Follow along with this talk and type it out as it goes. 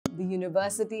The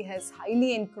university has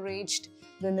highly encouraged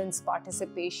women's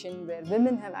participation, where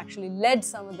women have actually led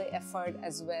some of the effort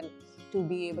as well to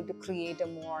be able to create a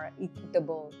more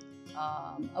equitable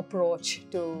approach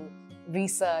to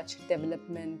research,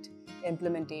 development,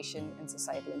 implementation, and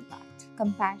societal impact.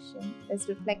 Compassion is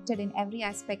reflected in every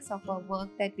aspect of our work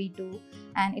that we do,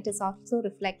 and it is also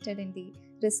reflected in the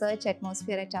research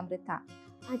atmosphere at Amrita.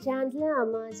 Our Chancellor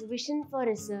Amma's vision for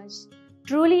research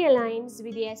truly aligns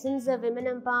with the essence of women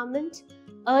empowerment,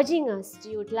 urging us to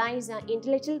utilize our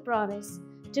intellectual prowess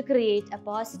to create a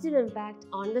positive impact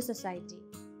on the society.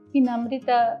 In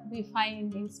Amrita, we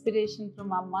find inspiration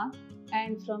from Amma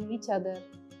and from each other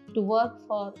to work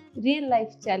for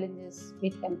real-life challenges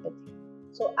with empathy.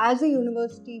 So as a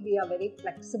university, we are very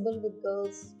flexible with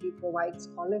girls. We provide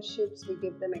scholarships, we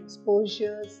give them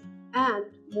exposures, and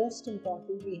most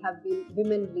important, we have been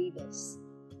women leaders.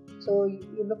 So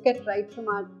you look at right from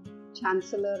our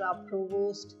Chancellor, our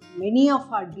Provost, many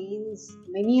of our deans,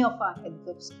 many of our heads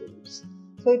of schools.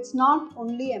 So it's not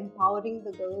only empowering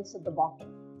the girls at the bottom,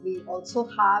 we also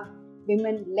have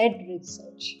women-led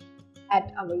research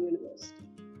at our university.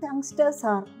 Youngsters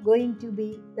are going to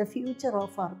be the future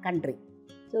of our country.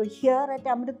 So here at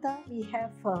Amrita, we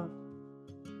have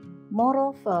more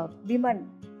of women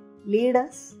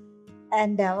leaders,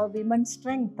 and our women's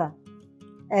strength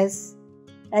is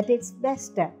at its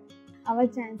best. Our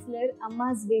Chancellor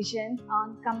Amma's vision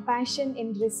on compassion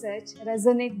in research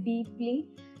resonates deeply,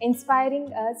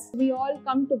 inspiring us. We all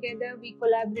come together, we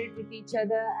collaborate with each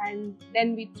other, and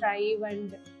then we thrive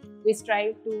and we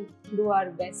strive to do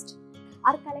our best.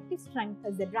 Our collective strength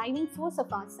is the driving force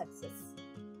of our success.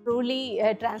 Truly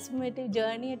a transformative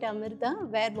journey at Amrita,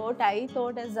 where what I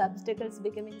thought as obstacles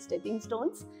becoming stepping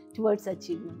stones towards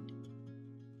achievement.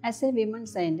 As a women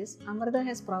scientist, Amrita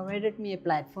has provided me a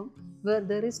platform where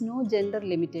there is no gender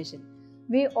limitation.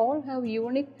 We all have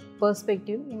unique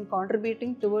perspective in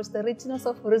contributing towards the richness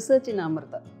of research in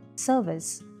Amrita.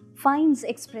 Service finds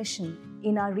expression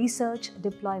in our research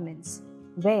deployments,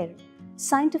 where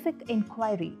scientific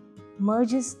inquiry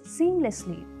merges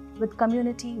seamlessly with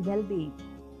community well-being,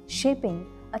 shaping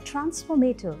a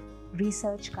transformative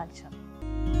research culture.